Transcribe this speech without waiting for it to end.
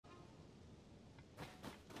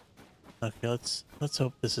Okay, let's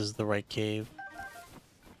hope this is the right cave.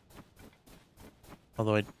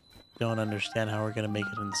 Although I don't understand how we're gonna make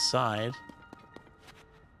it inside.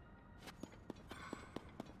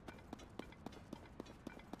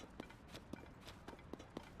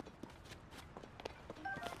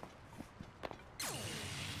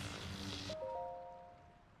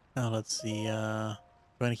 Now let's see,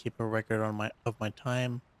 going to keep a record on my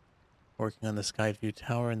time working on the Skyview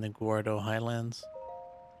Tower in the Guardo Highlands.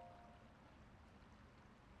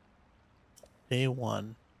 Day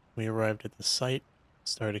 1. We arrived at the site,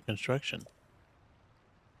 started construction.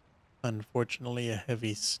 Unfortunately, a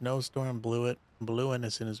heavy snowstorm blew in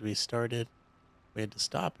as soon as we started. We had to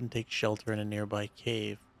stop and take shelter in a nearby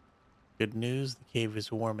cave. Good news, the cave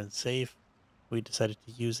is warm and safe. We decided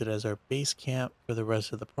to use it as our base camp for the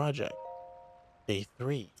rest of the project. Day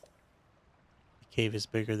 3. The cave is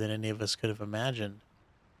bigger than any of us could have imagined.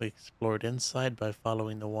 We explored inside by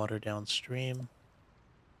following the water downstream.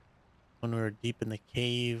 When we were deep in the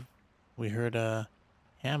cave, we heard a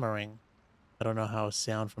hammering. I don't know how a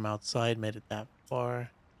sound from outside made it that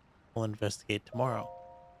far. We'll investigate tomorrow.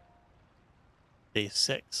 Day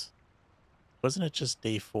 6. Wasn't it just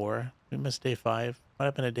day 4? We missed day 5. What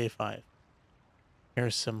happened to day 5? Here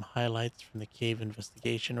are some highlights from the cave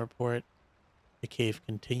investigation report. The cave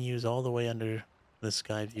continues all the way under the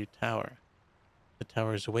Skyview Tower. The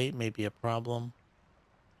tower's weight may be a problem.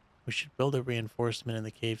 We should build a reinforcement in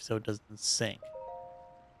the cave so it doesn't sink.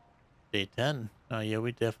 Day 10. Oh yeah,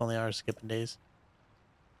 we definitely are skipping days.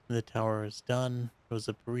 The tower is done. It was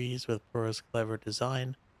a breeze with Pura's clever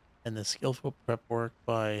design and the skillful prep work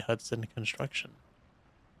by Hudson Construction.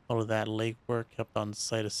 All of that legwork kept on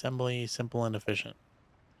site assembly simple and efficient.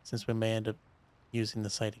 Since we may end up using the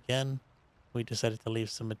site again, we decided to leave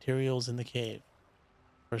some materials in the cave.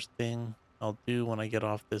 First thing I'll do when I get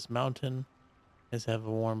off this mountain is have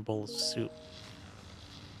a warm bowl of soup.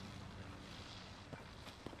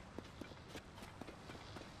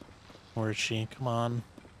 Where is she? Come on.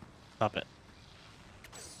 Stop it.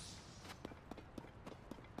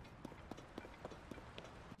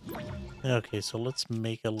 Okay, so let's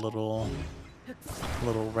make a little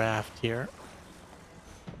raft here.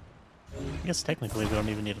 I guess technically we don't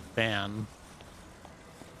even need a fan.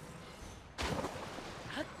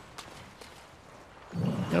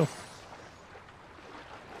 No.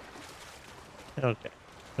 Okay.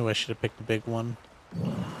 Oh, I should have picked a big one.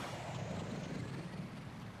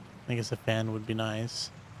 I guess a fan would be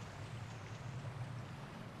nice.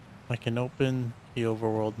 I can open the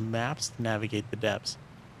overworld maps to navigate the depths.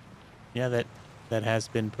 Yeah, that has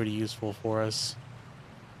been pretty useful for us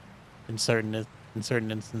in certain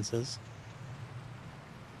instances.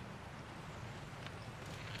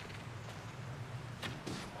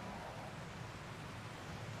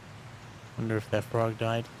 Wonder if that frog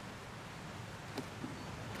died.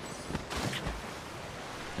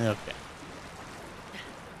 Okay.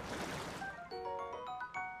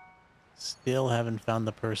 Still haven't found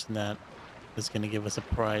the person that is going to give us a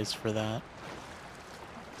prize for that.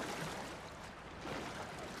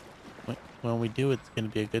 When we do, it's going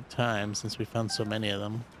to be a good time since we found so many of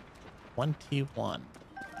them. 21.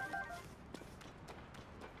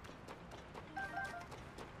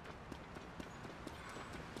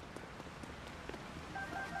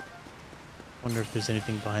 Wonder if there's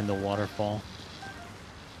anything behind the waterfall.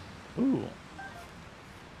 Ooh.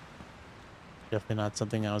 Definitely not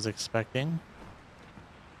something I was expecting.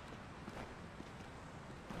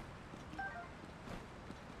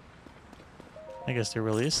 I guess there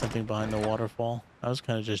really is something behind the waterfall. I was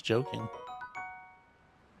kind of just joking.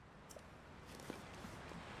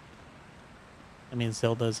 I mean,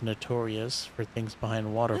 Zelda is notorious for things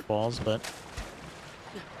behind waterfalls, but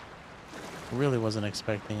I really wasn't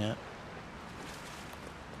expecting it.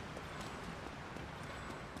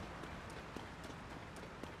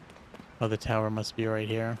 Oh, the tower must be right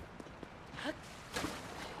here. I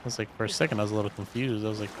was like, for a second, I was a little confused. I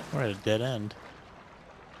was like, we're at a dead end.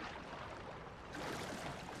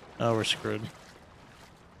 Oh, we're screwed.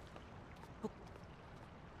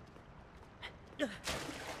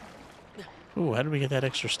 Ooh, how did we get that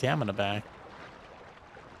extra stamina back?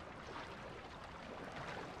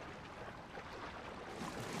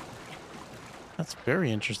 That's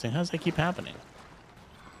very interesting. How does that keep happening?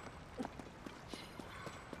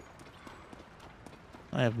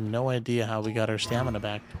 I have no idea how we got our stamina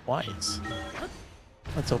back twice.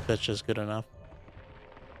 Let's hope that's just good enough.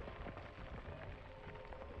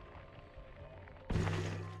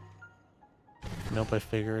 Nope, I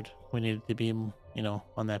figured we needed to be, you know,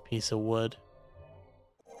 on that piece of wood.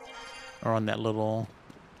 Or on that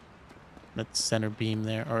that center beam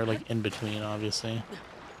there. Or like in between, obviously.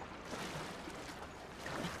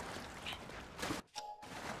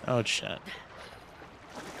 Oh, shit.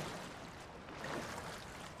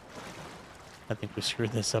 I think we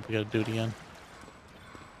screwed this up. We gotta do it again.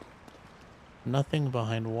 Nothing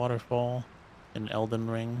behind waterfall in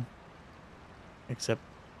Elden Ring except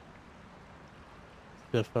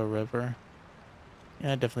Tifa River.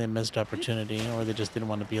 Yeah, definitely a missed opportunity, or they just didn't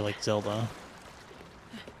want to be like Zelda.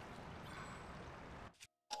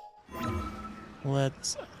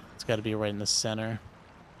 It's got to be right in the center.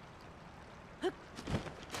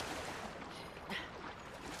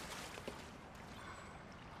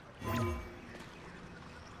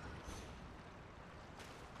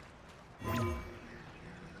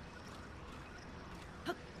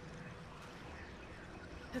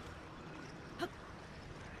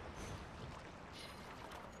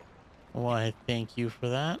 Why, thank you for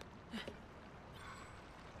that.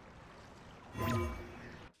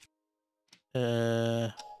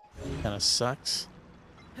 Kind of sucks.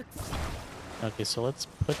 Okay, so let's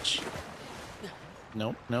put...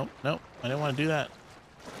 Nope, nope, nope. I didn't want to do that.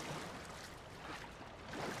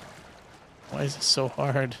 Why is it so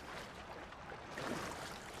hard?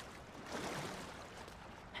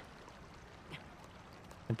 I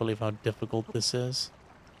can't believe how difficult this is.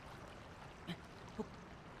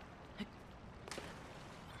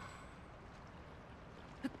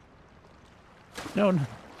 No, no.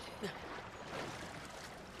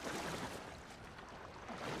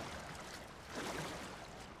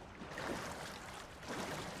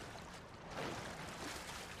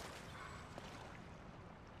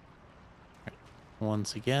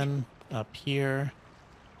 Once again, up here.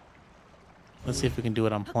 Let's see if we can do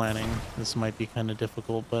it on planning. This might be kind of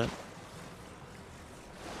difficult, but...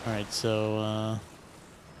 Alright, so,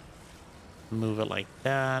 move it like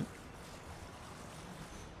that.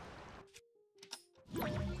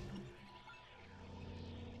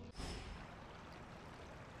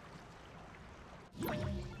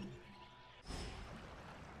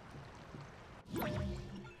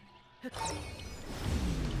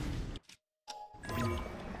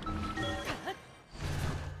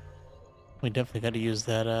 We definitely got to use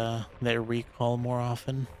that recall more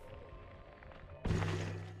often.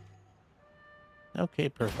 Okay,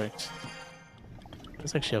 perfect.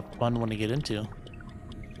 That's actually a fun one to get into.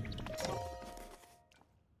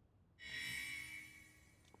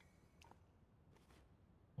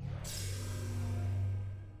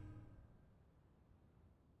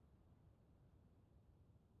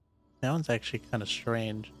 That one's actually kind of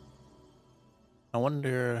strange. I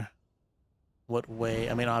wonder what way...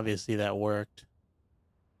 I mean, obviously that worked.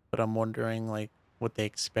 But I'm wondering, like, what they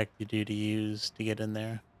expect you to use to get in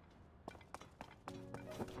there.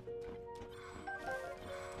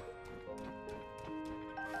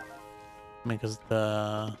 I mean, because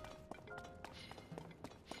the...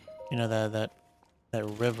 You know, that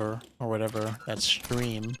river, or whatever, that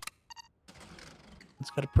stream, it's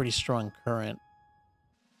got a pretty strong current.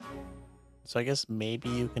 So I guess maybe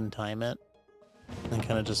you can time it and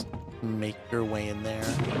kind of just make your way in there.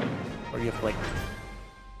 Or you have to, like,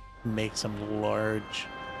 make some large,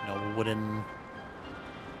 you know, wooden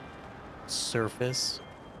surface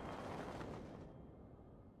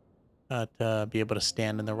to be able to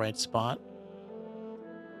stand in the right spot.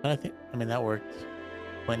 And I mean, that worked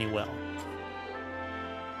plenty well.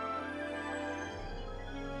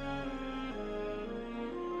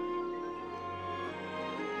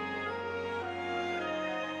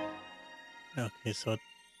 Okay, so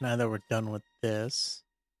now that we're done with this,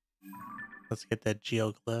 let's get that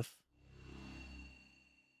geoglyph.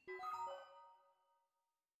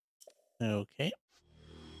 Okay.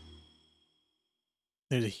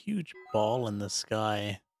 There's a huge ball in the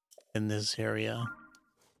sky in this area.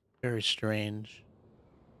 Very strange.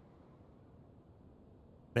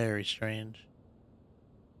 Very strange.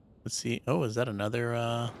 Let's see. Oh, is that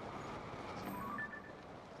another,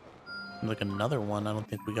 like another one? I don't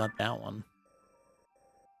think we got that one.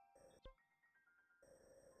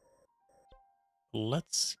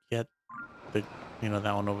 Let's get the, you know,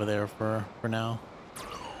 that one over there for now.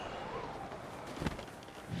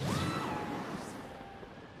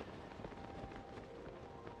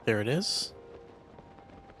 There it is.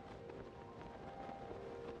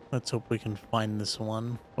 Let's hope we can find this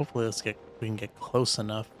one. Hopefully we can get close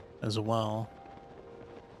enough as well.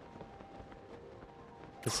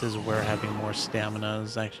 This is where having more stamina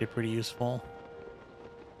is actually pretty useful.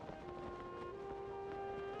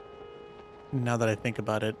 Now that I think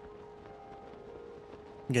about it,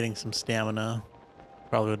 getting some stamina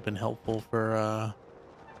probably would have been helpful for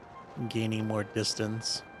gaining more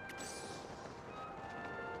distance.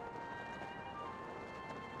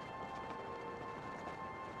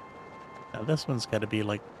 Now this one's got to be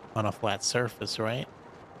like on a flat surface, right?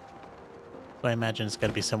 So I imagine it's got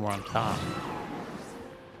to be somewhere on top.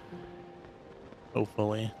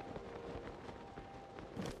 Hopefully.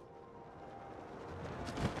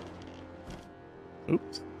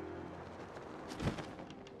 Oops.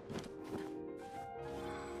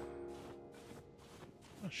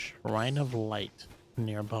 A shrine of light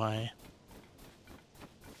nearby.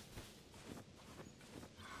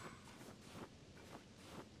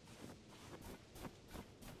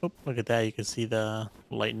 Oh, look at that. You can see the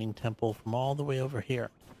lightning temple from all the way over here.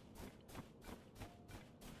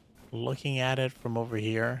 Looking at it from over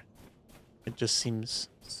here, it just seems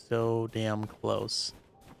so damn close.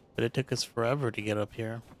 But it took us forever to get up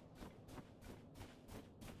here.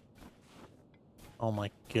 Oh my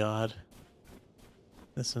god.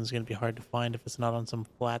 This one's gonna be hard to find if it's not on some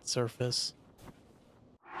flat surface.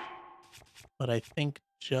 But I think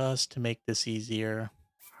just to make this easier,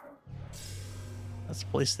 let's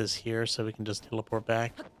place this here so we can just teleport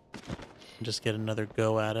back and just get another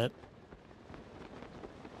go at it.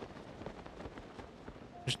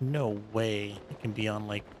 There's no way it can be on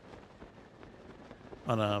like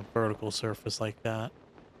on a vertical surface like that.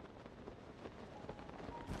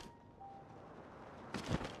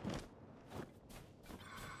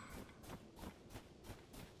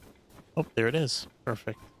 Oh, there it is.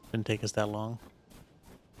 Perfect. Didn't take us that long.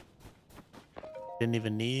 Didn't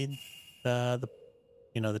even need the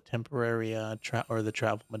the temporary the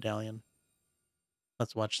travel medallion.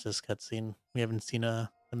 Let's watch this cutscene. We haven't seen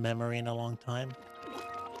a memory in a long time.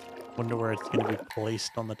 Wonder where it's going to be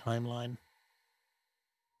placed on the timeline.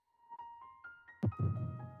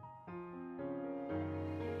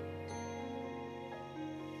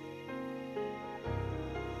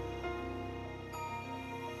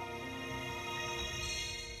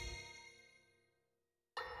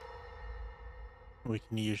 We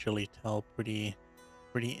can usually tell pretty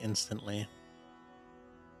instantly.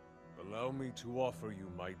 Allow me to offer you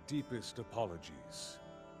my deepest apologies.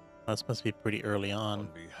 This must be pretty early on. On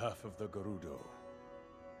behalf of the Gerudo.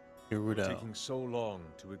 Gerudo. Taking so long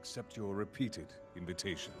to accept your repeated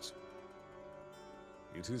invitations.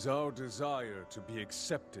 It is our desire to be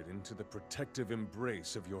accepted into the protective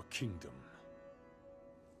embrace of your kingdom.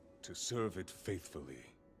 To serve it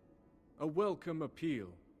faithfully. A welcome appeal,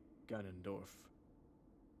 Ganondorf.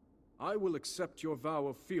 I will accept your vow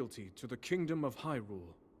of fealty to the Kingdom of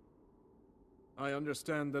Hyrule. I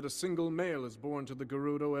understand that a single male is born to the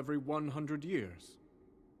Gerudo every 100 years.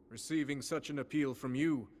 Receiving such an appeal from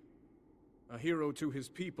you, a hero to his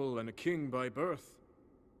people and a king by birth,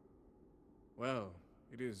 well,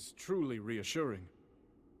 it is truly reassuring.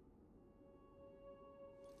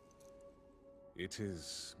 It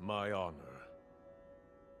is my honor.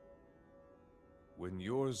 When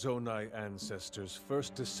your Zonai ancestors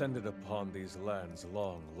first descended upon these lands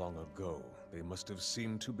long, long ago, they must have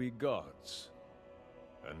seemed to be gods.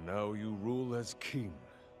 And now you rule as king,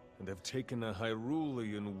 and have taken a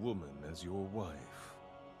Hyrulean woman as your wife.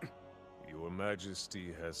 Your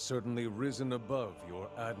Majesty has certainly risen above your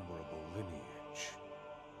admirable lineage.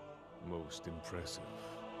 Most impressive.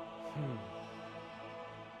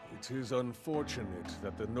 It is unfortunate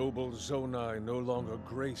that the noble Zonai no longer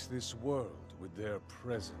grace this world with their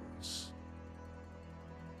presence.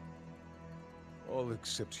 All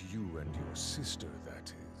except you and your sister,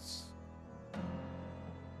 that is.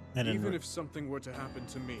 Even if something were to happen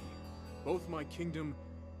to me, both my kingdom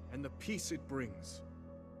and the peace it brings,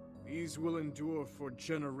 these will endure for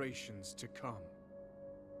generations to come.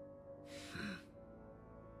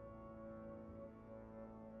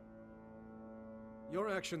 Your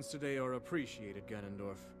actions today are appreciated,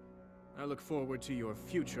 Ganondorf. I look forward to your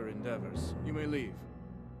future endeavors. You may leave.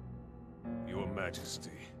 Your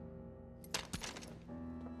Majesty.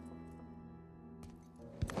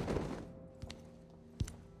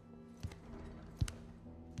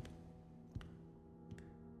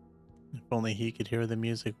 If only he could hear the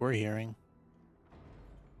music we're hearing.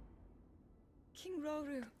 King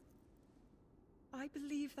Roru, I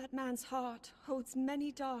believe that man's heart holds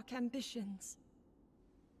many dark ambitions.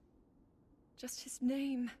 Just his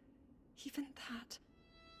name, even that,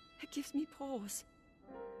 it gives me pause.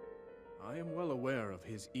 I am well aware of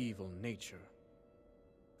his evil nature.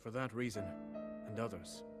 For that reason, and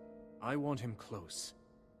others, I want him close.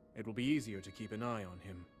 It will be easier to keep an eye on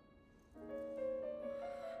him.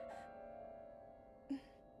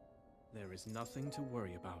 There is nothing to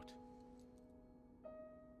worry about.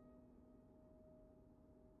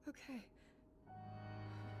 Okay.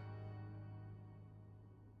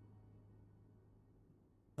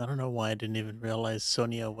 I don't know why I didn't even realize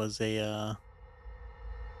Sonia was a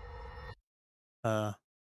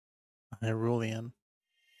Hyrulean.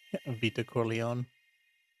 Vita Corleone.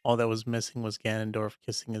 All that was missing was Ganondorf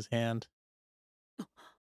kissing his hand.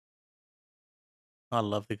 I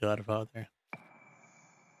love The Godfather.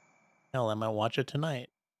 Hell, I might watch it tonight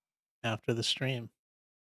after the stream.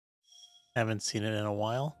 Haven't seen it in a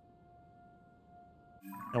while.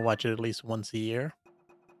 I watch it at least once a year.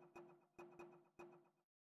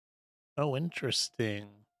 Oh, interesting.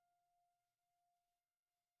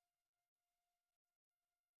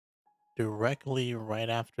 Directly right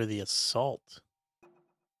after the assault.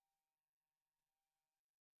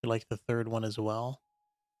 You like the third one as well?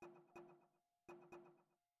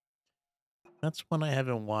 That's one I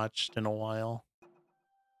haven't watched in a while.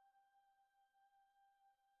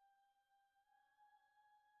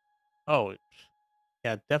 Oh,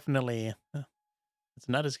 yeah, definitely. It's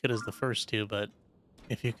not as good as the first two, but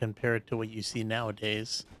if you compare it to what you see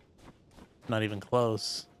nowadays, not even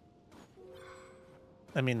close.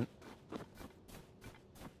 I mean,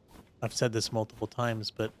 I've said this multiple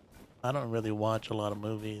times, but I don't really watch a lot of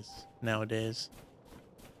movies nowadays.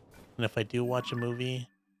 And if I do watch a movie,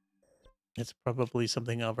 it's probably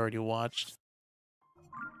something I've already watched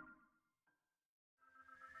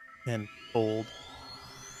and told.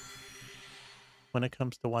 When it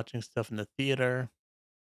comes to watching stuff in the theater,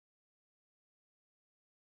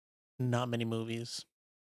 not many movies.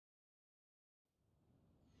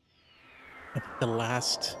 I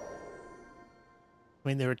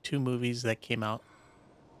think there were two movies that came out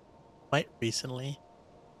quite recently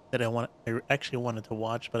that I actually wanted to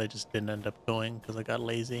watch, but I just didn't end up going because I got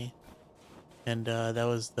lazy. And that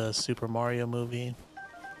was the Super Mario movie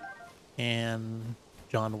and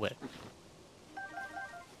John Wick.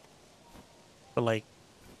 But like,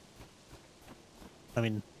 I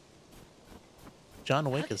mean, John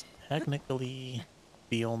Wick is technically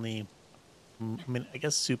the only. I mean, I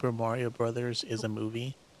guess Super Mario Brothers is a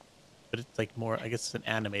movie, but it's like more. I guess it's an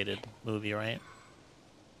animated movie, right?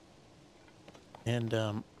 And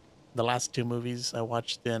the last two movies I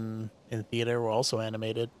watched in theater were also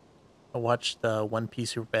animated. I watched One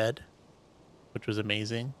Piece Red, which was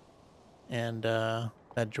amazing, and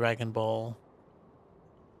that Dragon Ball,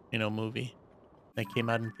 movie that came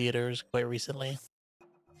out in theaters quite recently.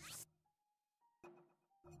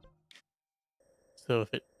 So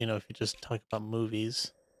if you just talk about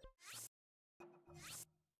movies,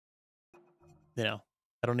 you know,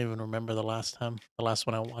 I don't even remember the last one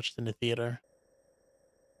I watched in the theater.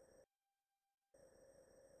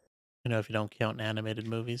 If you don't count animated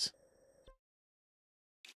movies.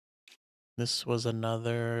 This was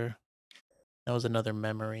another, that was another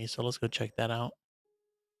memory. So let's go check that out.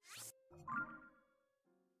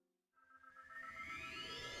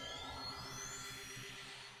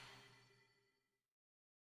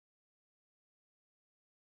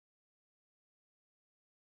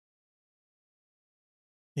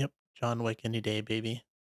 Yep, John Wick any day, baby.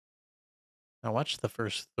 I watched the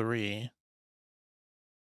first three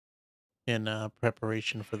in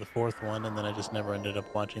preparation for the fourth one, and then I just never ended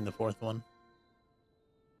up watching the fourth one.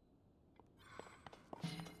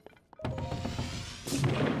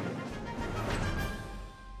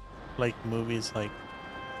 Like movies like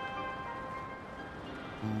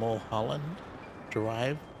Mulholland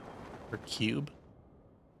Drive or Cube.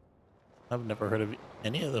 I've never heard of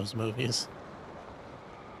any of those movies.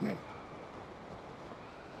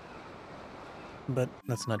 But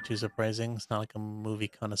that's not too surprising. It's not like a movie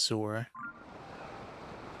connoisseur.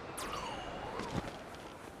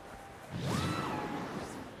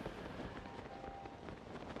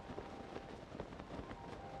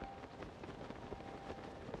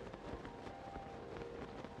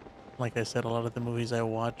 Like I said, a lot of the movies I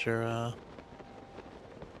watch are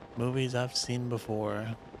movies I've seen before.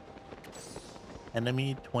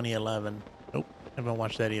 Enemy 2011. Nope, haven't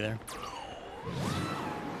watched that either.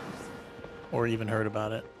 Or even heard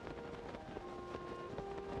about it.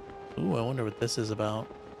 Ooh, I wonder what this is about.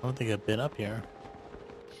 I don't think I've been up here.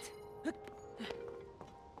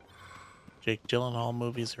 Jake Gyllenhaal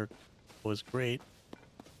movies was great.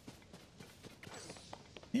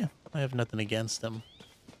 Yeah, I have nothing against him.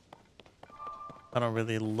 I don't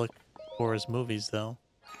really look for his movies though.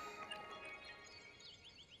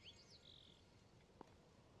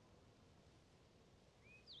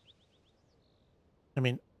 I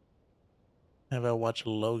mean, have I watched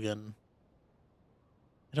Logan?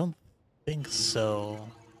 I don't think so.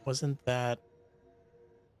 Wasn't that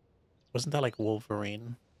like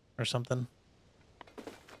Wolverine or something?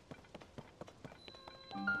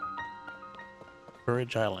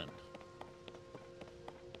 Courage Island.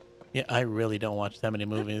 Yeah, I really don't watch that many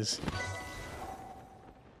movies.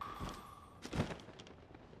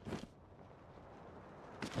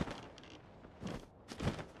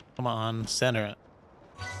 Come on, center it.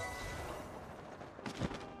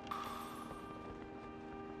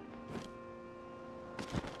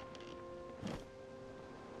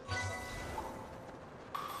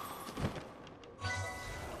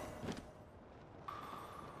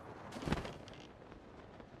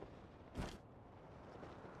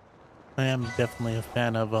 I am definitely a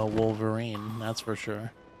fan of Wolverine, that's for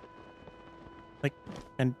sure. Like,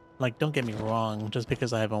 and like, don't get me wrong, just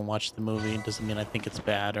because I haven't watched the movie doesn't mean I think it's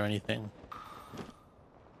bad or anything.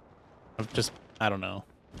 I've just, I don't know.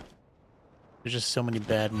 There's just so many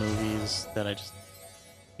bad movies that I just,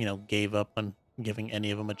 gave up on giving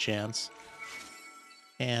any of them a chance.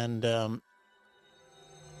 And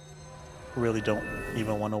really don't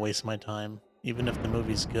even want to waste my time. Even if the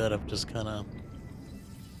movie's good, I've just kind of,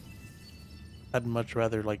 I'd much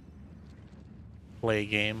rather like play a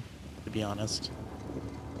game, to be honest.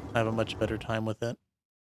 I have a much better time with it.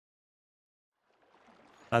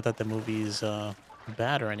 Not that the movie's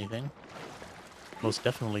bad or anything. Most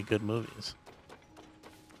definitely good movies.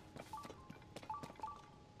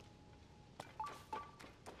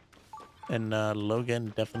 And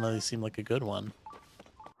Logan definitely seemed like a good one.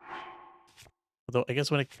 Although I guess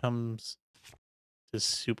when it comes to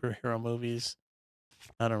superhero movies,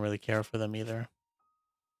 I don't really care for them either.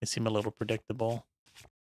 They seem a little predictable.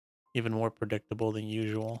 Even more predictable than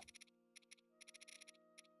usual.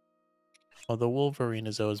 Although Wolverine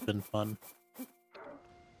has always been fun.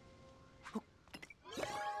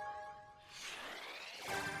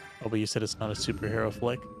 Oh, but you said it's not a superhero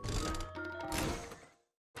flick?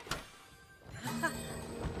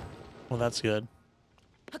 Well, that's good.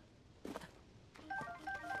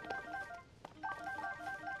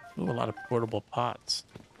 Ooh, a lot of portable pots.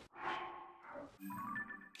 It's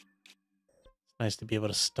nice to be able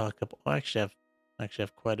to stock up. Oh, I actually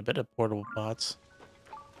have quite a bit of portable pots.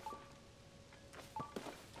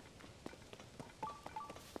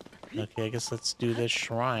 Okay, I guess let's do this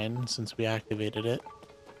shrine since we activated it.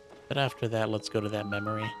 But after that, let's go to that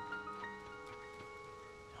memory.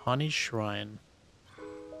 Honey Shrine.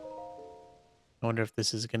 I wonder if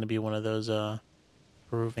this is going to be one of those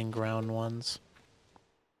proving ground ones.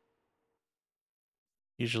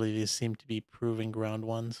 Usually these seem to be proving ground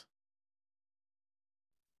ones.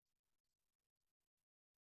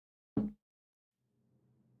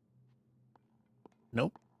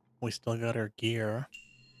 Nope. We still got our gear.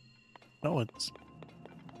 Oh, it's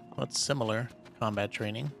similar. Combat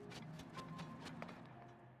training.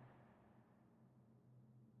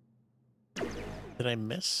 Did I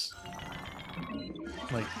miss?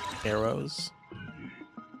 Like, arrows?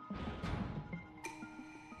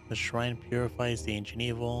 The shrine purifies the ancient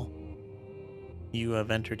evil. You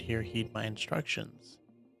have entered here, heed my instructions.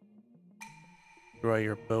 Draw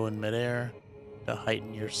your bow in midair to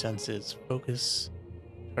heighten your senses. Focus.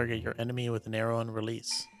 Target your enemy with an arrow and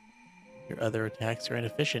release. Your other attacks are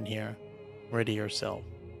inefficient here. Ready yourself.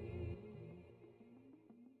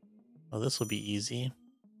 Oh, this will be easy.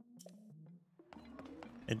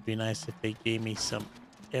 It'd be nice if they gave me some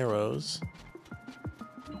arrows.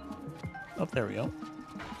 Oh, there we go.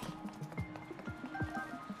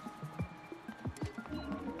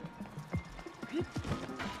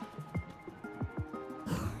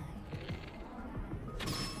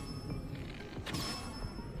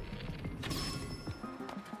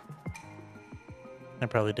 I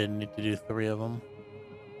probably didn't need to do 3 of them.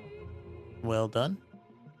 Well done.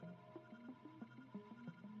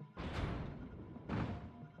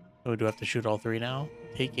 Oh, do I have to shoot all 3 now?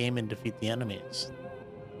 Take aim and defeat the enemies.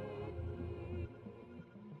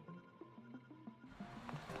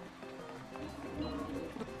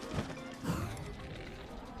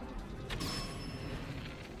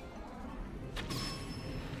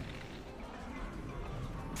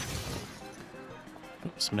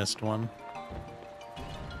 Oops, missed one.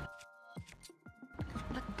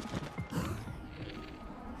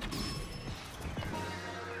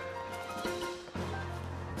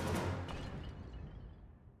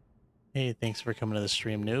 Hey, thanks for coming to the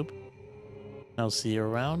stream, noob. I'll see you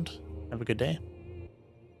around. Have a good day.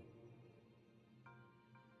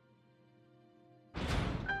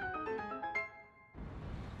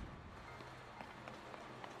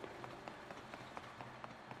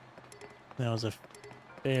 That was a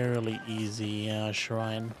fairly easy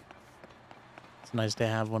shrine. It's nice to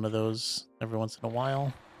have one of those every once in a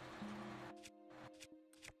while.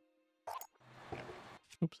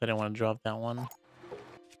 Oops, I didn't want to drop that one.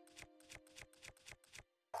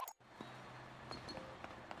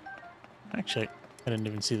 Actually, I didn't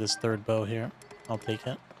even see this 3rd bow here. I'll take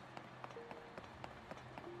it.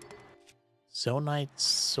 Zonite's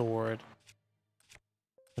sword.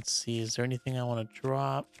 Let's see, is there anything I want to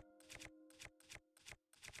drop?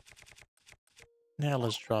 Yeah,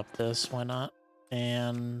 let's drop this. Why not?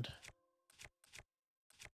 And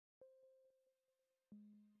I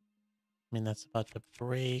mean, that's about to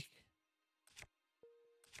break.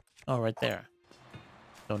 Oh, right there.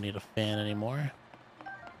 Don't need a fan anymore.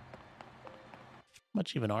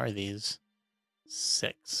 much even are these?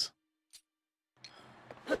 6.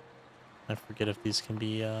 I forget if these can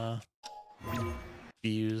be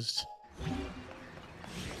used.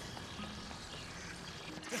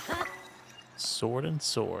 Sword and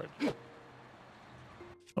sword.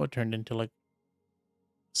 Oh, it turned into like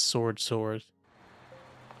sword.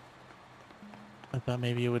 I thought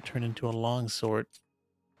maybe it would turn into a long sword.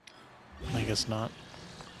 I guess not.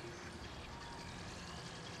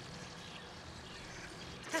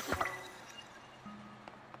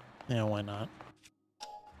 Yeah, why not?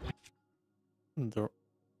 The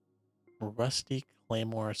rusty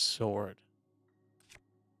claymore sword.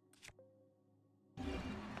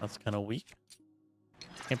 That's kind of weak.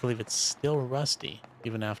 Can't believe it's still rusty,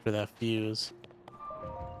 even after that fuse.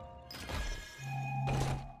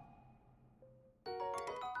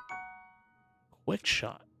 Quick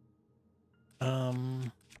shot.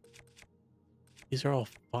 These are all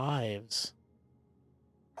 5s.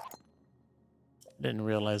 Didn't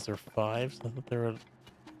realize they're 5s. I thought they were...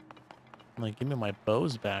 Like, give me my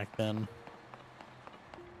bows back then.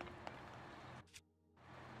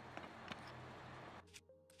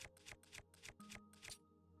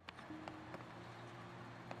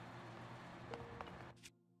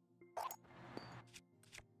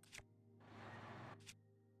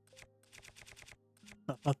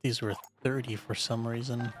 I thought these were 30 for some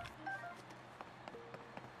reason.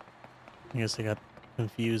 I guess I got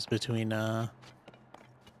confused between the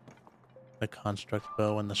construct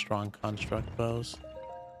bow and the strong construct bows.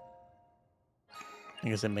 I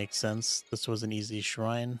guess it makes sense. This was an easy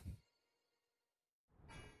shrine.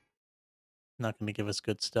 Not going to give us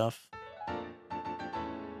good stuff.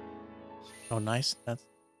 Oh, nice.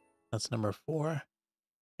 That's number 4.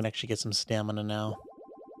 Can actually get some stamina now.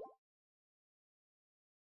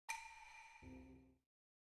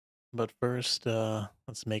 But first,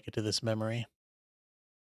 let's make it to this memory.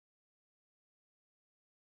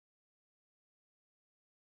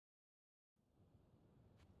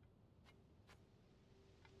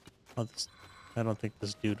 Oh, I don't think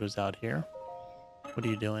this dude was out here. What are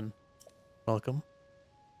you doing? Welcome.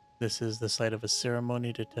 This is the site of a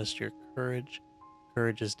ceremony to test your courage.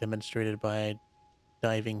 Courage is demonstrated by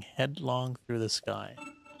diving headlong through the sky.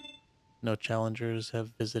 No challengers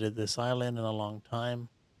have visited this island in a long time.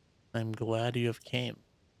 I'm glad you have came.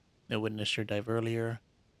 I witnessed your dive earlier.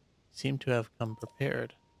 You seem to have come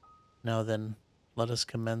prepared. Now then, let us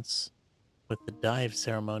commence with the dive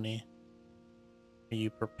ceremony. Are you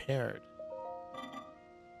prepared?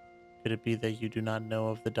 Could it be that you do not know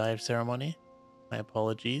of the dive ceremony? My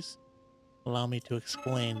apologies. Allow me to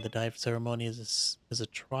explain. The dive ceremony is a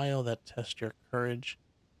trial that tests your courage.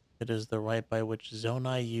 It is the rite by which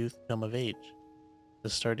Zonai youth come of age. The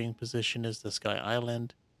starting position is the Sky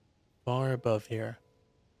Island, far above here.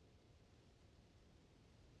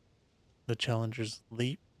 The challengers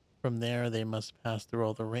leap. From there, they must pass through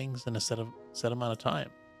all the rings in a set amount of time.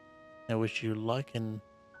 I wish you luck in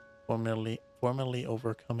formally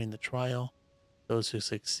overcoming the trial. Those who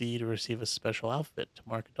succeed receive a special outfit to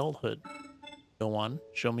mark adulthood. Go on,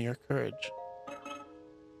 show me your courage.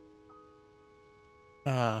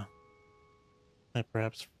 Ah, I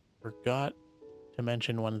perhaps forgot to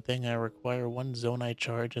mention one thing. I require 1 Zonai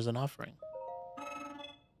charge as an offering.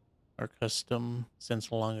 Our custom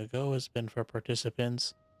since long ago has been for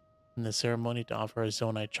participants in the ceremony to offer a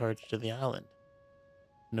Zonai charge to the island.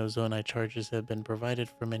 No Zonai charges have been provided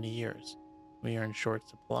for many years. We are in short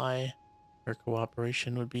supply. Your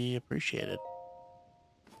cooperation would be appreciated.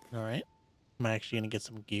 Alright. I'm actually going to get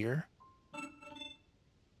some gear.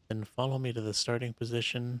 Then follow me to the starting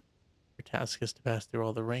position. Your task is to pass through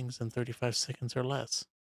all the rings in 35 seconds or less.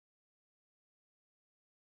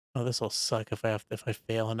 Oh, this will suck if I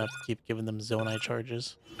fail enough to keep giving them Zonai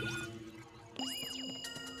charges.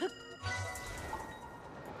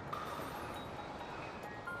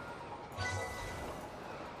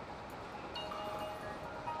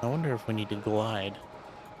 I wonder if we need to glide.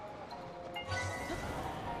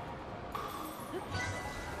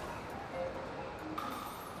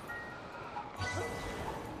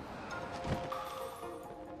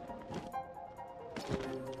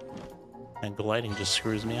 And gliding just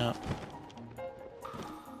screws me up.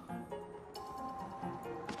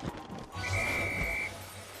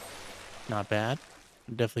 Not bad.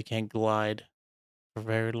 Definitely can't glide for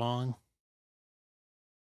very long.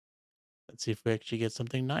 Let's see if we actually get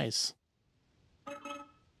something nice.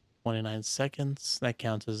 29 seconds. That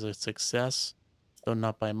counts as a success, though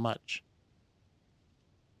not by much.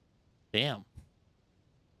 Damn.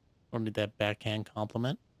 Don't need that backhand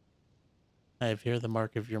compliment. I have here the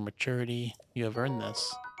mark of your maturity. You have earned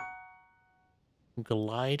this.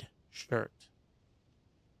 Glide shirt.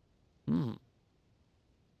 Hmm.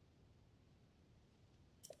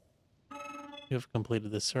 You have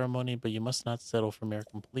completed the ceremony, but you must not settle for mere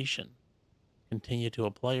completion. Continue to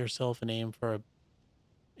apply yourself and aim to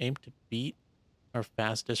beat our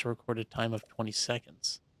fastest recorded time of 20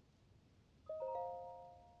 seconds.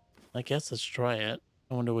 I guess let's try it.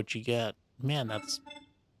 I wonder what you get. Man, that's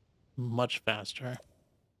much faster.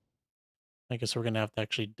 I guess we're gonna have to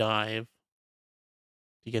actually dive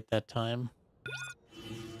to get that time.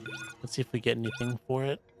 Let's see if we get anything for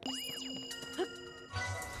it.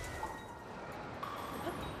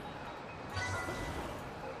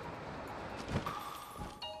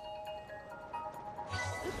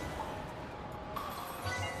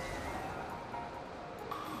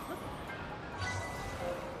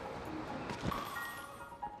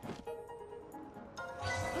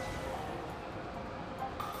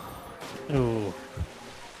 Ooh.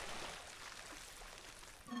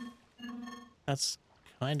 That's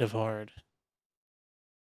kind of hard.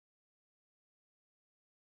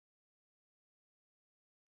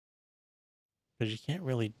 Because you can't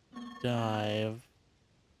really dive.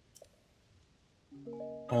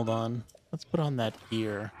 Hold on. Let's put on that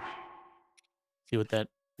gear. See what that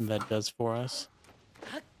does for us.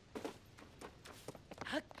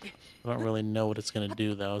 I don't really know what it's gonna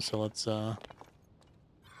do though, so let's although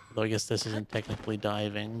I guess this isn't technically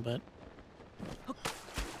diving, but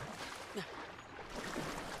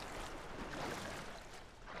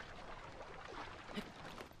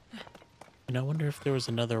and I wonder if there was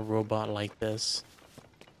another robot like this.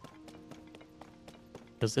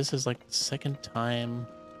 Because this is like the second time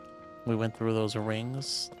we went through those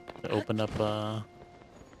rings to open up a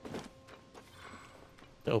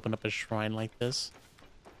shrine like this.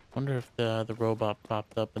 Wonder if the robot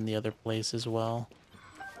popped up in the other place as well,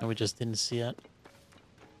 and we just didn't see it.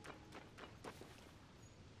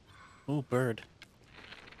 Ooh, bird.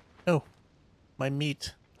 Oh, my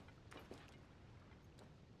meat.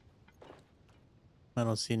 I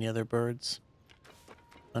don't see any other birds,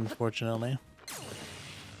 unfortunately.